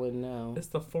 so I wouldn't know. It's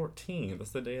the 14th.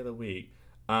 That's the day of the week.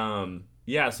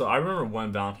 Yeah, so I remember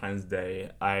one Valentine's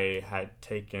Day my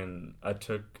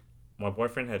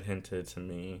boyfriend had hinted to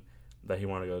me that he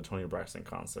wanted to go to a Toni Braxton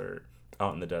concert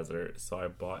out in the desert, so I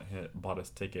bought us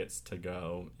tickets to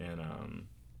go, and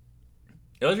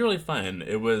it was really fun.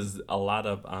 It was a lot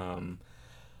of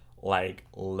like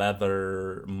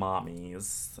leather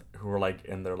mommies who were like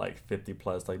in their like 50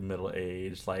 plus, like middle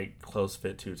age, like clothes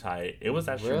fit too tight. It was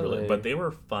actually really, but they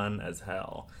were fun as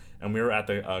hell. And we were at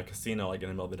the casino, like in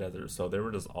the middle of the desert, so they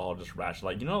were just all just ratchet,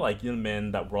 like the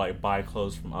men that were like buy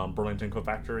clothes from Burlington Coat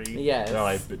Factory. Yes, they're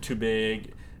like too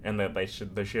big. And that they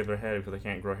shave their head because they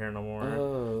can't grow hair no more.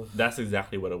 Oh. That's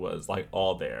exactly what it was, like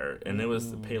all there. And it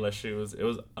was Payless shoes. It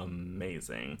was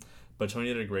amazing. But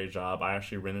Toni did a great job. I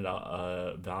actually rented out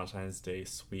a Valentine's Day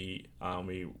suite.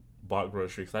 We bought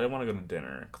groceries because I didn't want to go to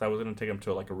dinner because I was going to take him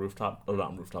to like a rooftop, or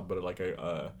not rooftop, but like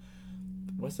a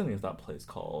what's the name of that place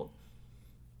called?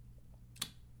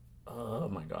 Oh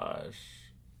my gosh,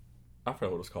 I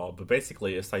forgot what it's called. But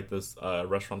basically, it's like this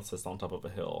restaurant that sits on top of a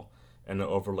hill. And it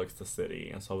overlooks the city.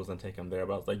 And so I was going to take him there.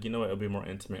 But I was like, you know what? It'll be more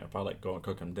intimate if I, like, go and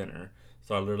cook him dinner.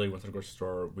 So I literally went to the grocery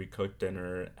store. We cooked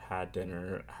dinner, had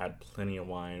plenty of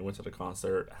wine, went to the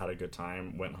concert, had a good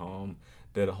time, went home,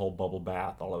 did a whole bubble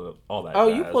bath, all that. Oh,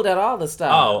 jazz. You pulled out all the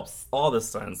stops. Oh, all the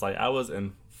stunts. Like, I was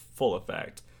in full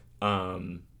effect.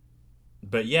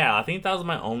 But yeah, I think that was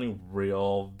my only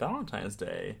real Valentine's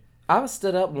Day. I was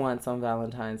stood up once on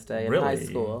Valentine's Day in high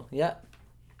school. Yep.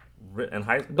 In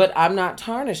high school? But I'm not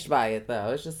tarnished by it, though.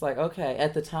 It's just like, okay,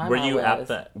 at the time Where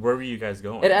were you guys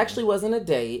going? It actually wasn't a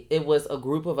date. It was a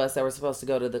group of us that were supposed to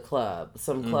go to the club.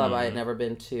 Some club I had never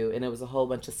been to. And it was a whole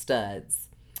bunch of studs.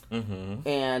 Mm-hmm.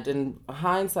 And in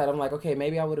hindsight, I'm like, okay,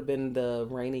 maybe I would have been the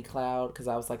rainy cloud because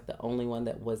I was like the only one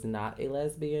that was not a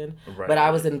lesbian. Right. But I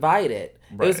was invited.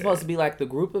 Right. It was supposed to be like the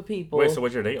group of people. Wait, so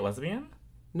was your date a lesbian?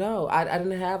 No, I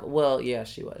didn't have. Well, yeah,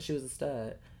 she was. She was a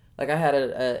stud. Like I had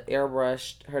a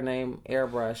airbrushed, her name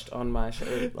airbrushed on my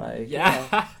shirt. Like,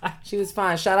 yeah, she was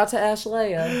fine. Shout out to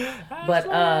Ashlea.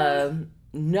 But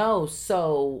no.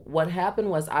 So what happened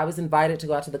was I was invited to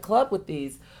go out to the club with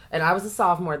these, and I was a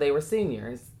sophomore. They were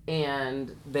seniors.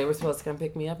 And they were supposed to come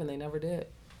pick me up, and they never did.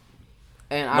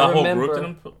 And I remember whole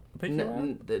group didn't pick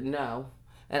you up? No.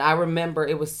 And I remember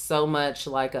it was so much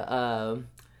like a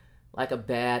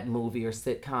bad movie or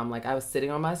sitcom. Like I was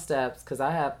sitting on my steps because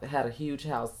I had a huge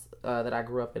house that I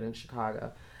grew up in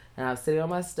Chicago, and I was sitting on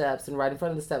my steps, and right in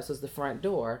front of the steps was the front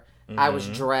door. Mm-hmm. I was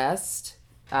dressed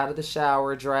out of the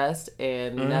shower,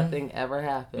 and nothing ever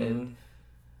happened. Mm-hmm.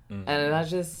 Mm-hmm. And then I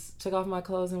just took off my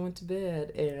clothes and went to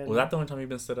bed. And was that the only time you've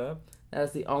been stood up? That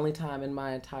was the only time in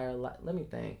my entire life. Let me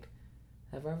think.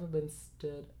 Have I ever been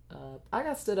stood up? I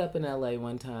got stood up in LA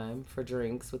one time for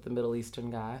drinks with the Middle Eastern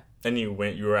guy. And you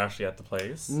were actually at the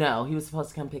place? No, he was supposed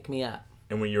to come pick me up.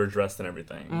 And when you were dressed and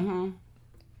everything?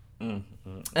 Mm-hmm.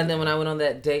 Mm-hmm. And then when I went on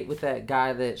that date with that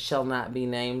guy that shall not be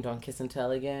named on Kiss and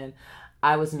Tell again,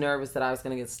 I was nervous that I was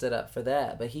going to get stood up for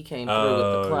that, but he came through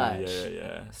with the clutch.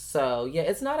 Yeah. So, yeah,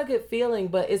 it's not a good feeling,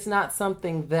 but it's not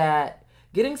something that...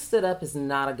 Getting stood up is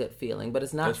not a good feeling, but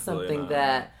it's not something really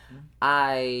that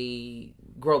I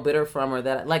grow bitter from or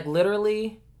that... Like,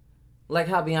 literally, like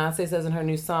how Beyonce says in her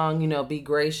new song, be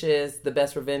gracious, the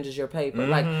best revenge is your paper. Mm-hmm.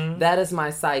 Like, that is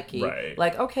my psyche. Right.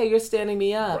 Like, okay, you're standing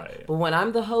me up. Right. But when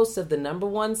I'm the host of the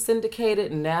 #1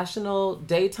 syndicated national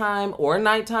daytime or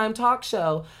nighttime talk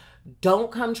show...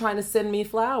 Don't come trying to send me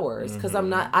flowers because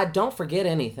I don't forget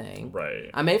anything. Right.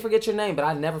 I may forget your name, but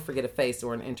I never forget a face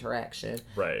or an interaction.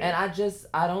 Right. And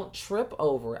I don't trip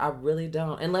over it. I really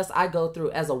don't. Unless I go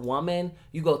through, as a woman,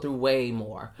 you go through way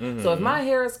more. Mm-hmm. So if my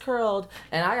hair is curled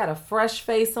and I got a fresh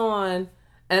face on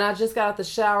and I just got out the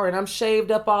shower and I'm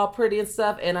shaved up all pretty and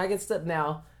stuff and I get stuff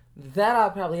now, that I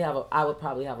would probably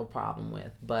have a problem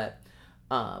with. But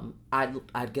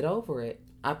I'd get over it.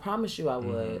 I promise you I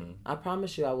would. Mm-hmm. I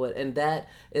promise you I would. And that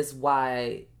is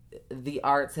why the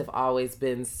arts have always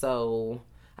been so,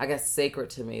 I guess,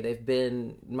 sacred to me. They've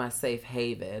been my safe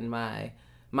haven, my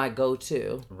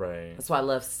go-to. Right. That's why I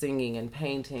love singing and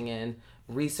painting and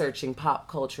researching pop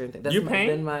culture and things. That's you paint?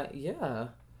 Been my, yeah.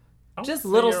 Just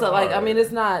little stuff. Like, I mean,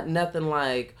 it's not nothing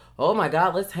like, oh my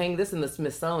God, let's hang this in the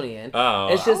Smithsonian. Oh,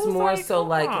 it's just more so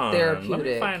like therapeutic. Let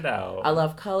me find out. I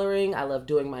love coloring. I love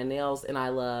doing my nails. And I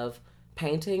love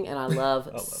painting, and I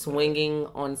love swinging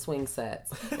on swing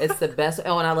sets. It's the best.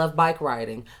 Oh, and I love bike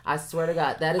riding. I swear to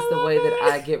God, that is the way that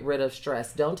I get rid of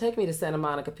stress. Don't take me to Santa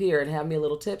Monica Pier and have me a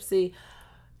little tipsy.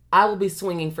 I will be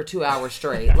swinging for 2 hours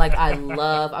straight. Like,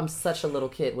 I'm such a little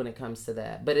kid when it comes to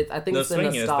that. But I think it's the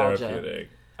nostalgia.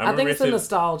 I think it's the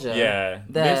nostalgia. Yeah.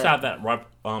 They used to have that right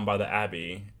by the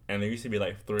Abbey, and it used to be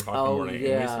like 3 o'clock in the morning. Yeah.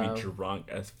 And we used to be drunk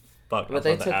as fuck. But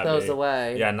they took those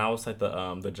away. Yeah, now it's like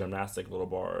the gymnastic little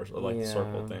bars or like the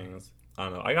circle things. I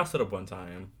don't know. I got stood up one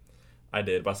time. I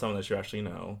did by someone that you actually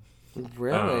know.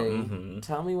 Really?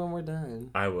 Tell me when we're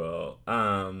done. I will.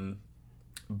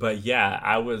 But yeah,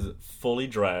 I was fully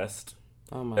dressed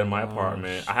in my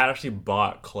apartment. I had actually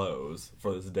bought clothes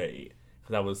for this date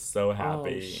because I was so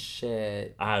happy. Oh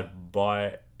shit! I had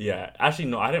bought. Yeah, actually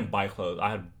no, I didn't buy clothes.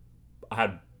 I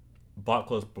had bought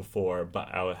clothes before, but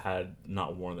I had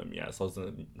not worn them yet. So I was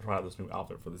going to try out this new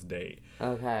outfit for this date.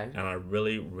 Okay. And I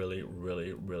really, really,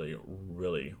 really, really,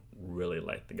 really, really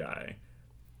liked the guy.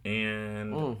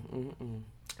 And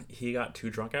he got too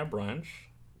drunk at brunch,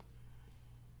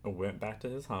 went back to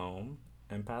his home,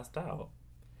 and passed out.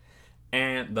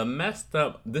 And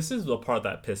this is the part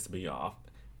that pissed me off.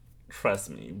 Trust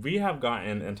me, we have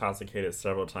gotten intoxicated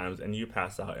several times, and you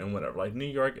pass out and whatever. Like, New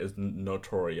York is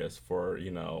notorious for,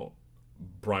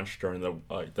 brunch during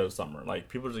the summer. Like,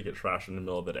 people just get trashed in the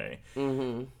middle of the day.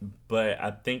 Mm-hmm. But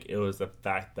I think it was the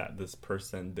fact that this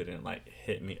person didn't,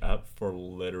 hit me up for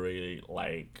literally,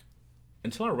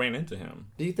 until I ran into him.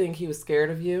 Do you think he was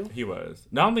scared of you? He was.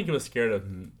 No, I don't think he was scared of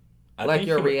me.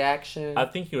 Your reaction? I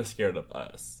think he was scared of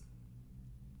us.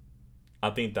 I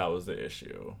think that was the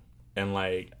issue. And,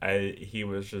 he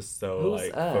was just so,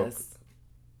 Who's us?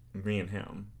 me and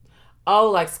him.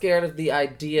 Oh, like scared of the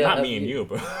idea. Not of me and you,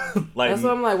 but like that's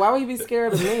what I'm like. Why would you be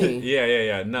scared of me?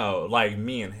 yeah. No, like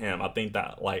me and him. I think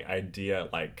that like idea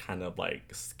like kind of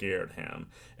like scared him,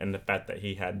 and the fact that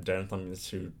he had done something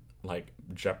to like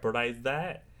jeopardize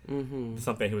that,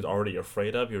 something he was already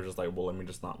afraid of. He was just like, well, let me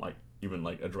just not like even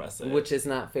like address it, which is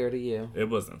not fair to you. It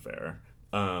wasn't fair.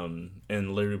 And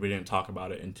literally we didn't talk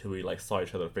about it until we like saw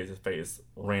each other face to face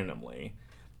randomly,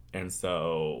 and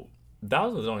so. That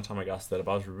was the only time I got set up.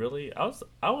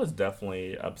 I was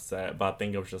definitely upset, but I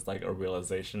think it was just like a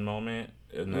realization moment,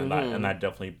 and then that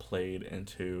definitely played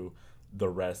into the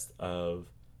rest of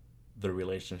the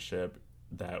relationship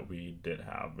that we did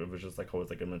have. It was just like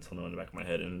always like a mental note in the back of my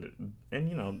head, and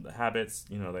you know, habits,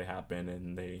 you know, they happen,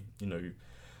 and they, you know,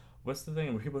 what's the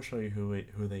thing when people show you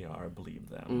who they are, believe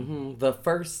them. The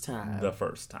first time.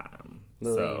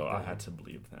 Believe them. I had to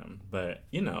believe them, but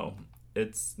you know.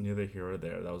 It's neither here or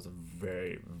there. That was a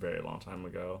very, very long time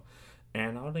ago.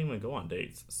 And I don't even go on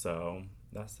dates. So,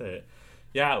 that's it.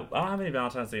 Yeah, I don't have any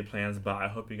Valentine's Day plans, but I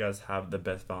hope you guys have the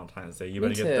best Valentine's Day. You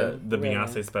better get the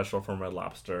Beyonce special from Red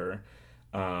Lobster.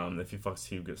 If you fucks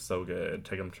too good, so good,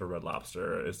 take them to Red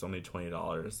Lobster. It's only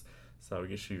 $20. So,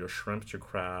 get you your shrimps, your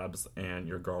crabs, and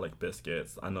your garlic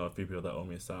biscuits. I know a few people that owe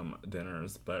me some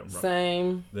dinners, but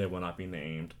same. They will not be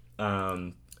named.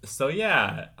 So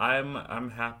yeah, I'm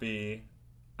happy.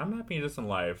 I'm happy just in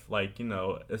life. Like, you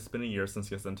know, it's been a year since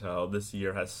Kiss and Tell. This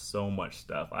year has so much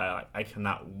stuff. I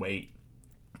cannot wait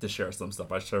to share some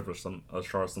stuff. I shared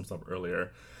some stuff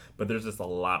earlier, but there's just a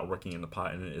lot working in the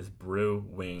pot, and it is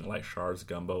brewing like Char's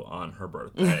gumbo on her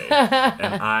birthday.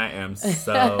 And I am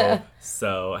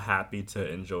so happy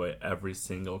to enjoy every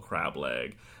single crab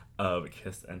leg of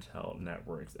Kiss and Tell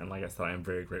networks. And like I said, I am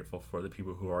very grateful for the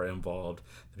people who are involved,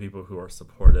 the people who are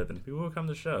supportive, and the people who come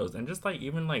to shows, and just like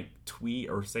even like tweet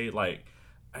or say like,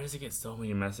 I just get so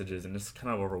many messages, and it's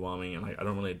kind of overwhelming, and like I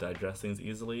don't really digest things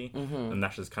easily, and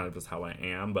that's just kind of just how I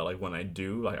am. But like when I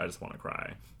do, like I just want to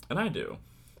cry, and I do.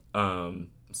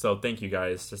 So thank you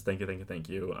guys, just thank you. Thank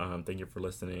you for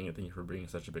listening, and thank you for being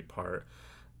such a big part.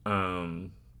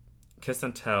 Kiss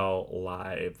and Tell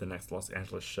Live, the next Los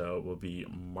Angeles show, will be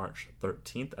March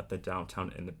 13th at the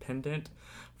Downtown Independent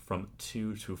from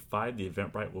 2 to 5. The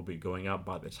Eventbrite will be going up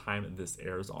by the time this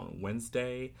airs on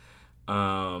Wednesday.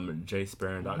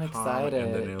 JSparron.com. I'm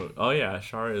excited. And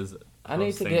Char is I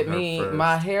need to get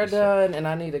my hair done, and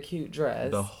I need a cute dress.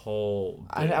 The whole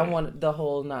I want the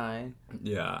whole 9.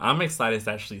 Yeah, I'm excited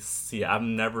to actually see it. I've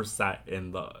never sat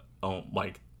in the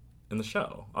in the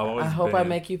show. I hope I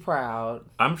make you proud.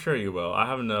 I'm sure you will. I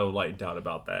have no like doubt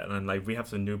about that. And like we have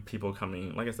some new people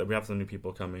coming. Like I said, we have some new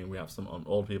people coming. We have some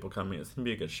old people coming. It's gonna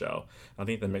be a good show. I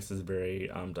think the mix is very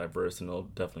diverse, and it'll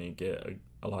definitely get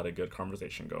a lot of good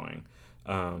conversation going.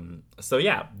 So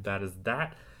yeah, that is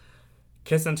that.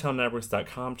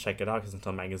 KissandTellNetworks.com. Check it out. Kiss and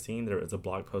Tell Magazine. There is a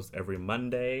blog post every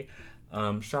Monday.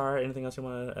 Char, anything else you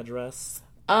want to address?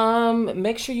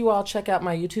 Make sure you all check out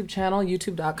my YouTube channel,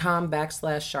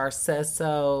 youtube.com/Char Says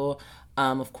So.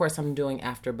 Of course, I'm doing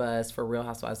AfterBuzz for Real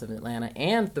Housewives of Atlanta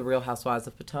and The Real Housewives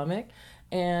of Potomac.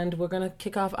 And we're going to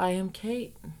kick off I Am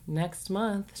Kate next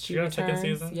month. She returns. Second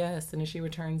season? Yes, and she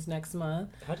returns next month.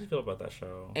 How do you feel about that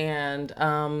show? And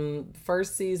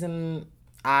first season...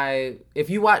 if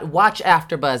you watch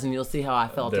AfterBuzz, and you'll see how I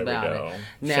felt about it.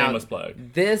 Now, shameless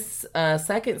plug. This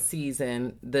second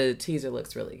season, the teaser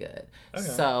looks really good. Okay.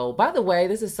 So, by the way,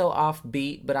 this is so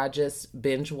offbeat, but I just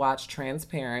binge watched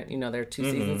Transparent. You know, there are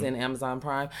 2 seasons in Amazon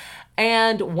Prime,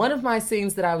 and one of my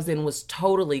scenes that I was in was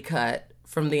totally cut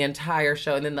from the entire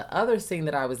show. And then the other scene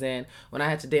that I was in, when I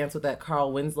had to dance with that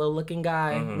Carl Winslow looking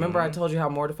guy, remember I told you how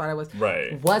mortified I was?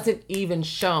 Right. Wasn't even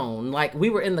shown. Like, we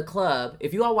were in the club.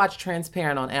 If you all watch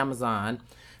Transparent on Amazon,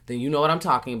 then you know what I'm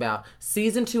talking about.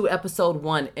 Season 2, episode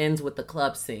 1 ends with the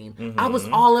club scene. I was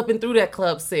all up and through that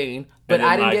club scene, but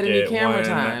I didn't get any camera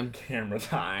time.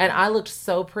 And I looked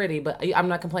so pretty, but I'm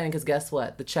not complaining because guess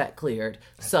what? The check cleared.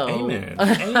 So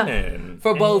Amen.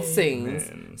 For both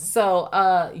scenes. So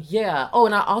yeah. Oh,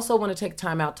 and I also want to take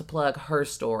time out to plug Her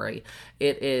Story.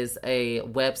 It is a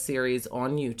web series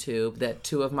on YouTube that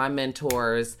 2 of my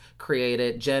mentors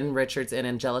created, Jen Richards and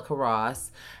Angelica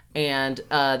Ross. And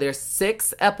there's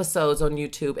 6 episodes on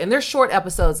YouTube, and they're short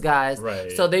episodes, guys. Right.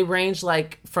 So they range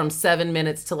like from 7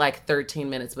 minutes to like 13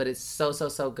 minutes, but it's so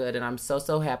good, and I'm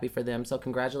so happy for them. So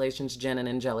congratulations, Jen and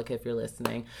Angelica, if you're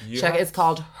listening. It's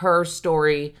called Her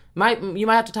Story. You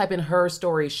might have to type in Her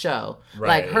Story Show,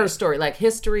 like Her Story, like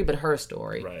history, but Her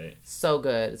Story. Right. So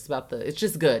good. It's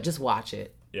just good. Just watch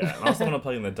it. Yeah, and I also want to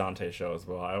plug in the Dante Show as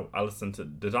well. I listen to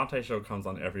the Dante Show. Comes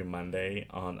on every Monday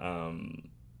on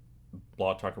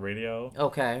Blog Talk Radio.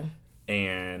 Okay.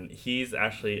 and he's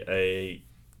actually a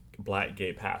black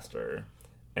gay pastor.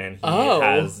 And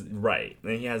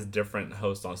he he has different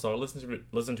hosts on. So I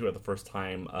listened to it the first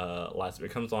time last week.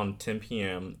 It comes on 10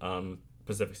 p.m.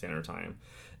 Pacific Standard Time.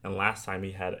 And last time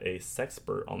he had a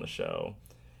sexpert on the show.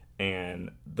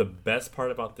 And the best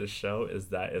part about this show is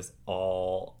that it's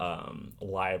all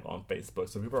live on Facebook.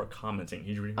 So people are commenting.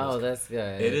 He's reading. That's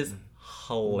good. It is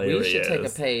hilarious. We should take a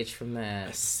page from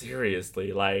that.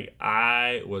 Seriously, like,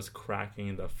 I was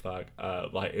cracking the fuck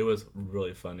up. Like, it was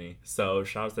really funny. So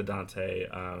shout out to Dante.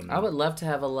 I would love to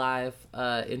have a live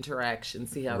interaction.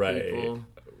 See how people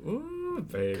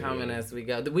comment as we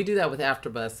go. We do that with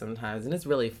AfterBuzz sometimes, and it's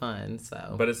really fun.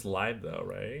 So, but it's live though,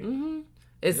 right? Mm-hmm.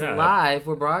 It's live.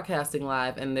 We're broadcasting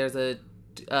live, and there's a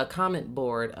comment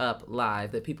board up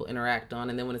live that people interact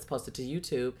on. And then when it's posted to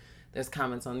YouTube, there's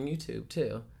comments on YouTube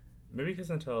too. Maybe because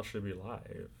Intel should be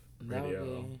live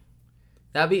radio.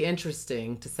 That'd be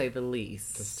interesting, to say the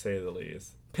least.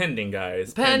 Pending,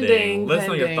 guys. Pending.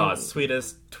 Listen to your thoughts. Tweet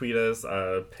us.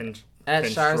 At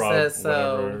Char says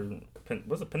so.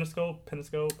 What's it? Periscope?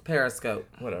 Periscope.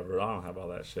 Whatever. I don't have all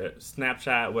that shit.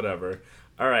 Snapchat, whatever.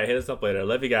 All right, hit us up later.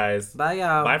 Love you guys. Bye,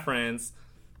 y'all. Bye, friends.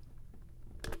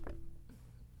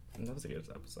 That was a good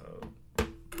episode.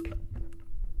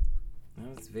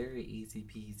 That was very easy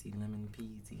peasy, lemon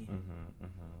peasy.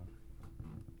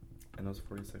 And it was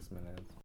 46 minutes.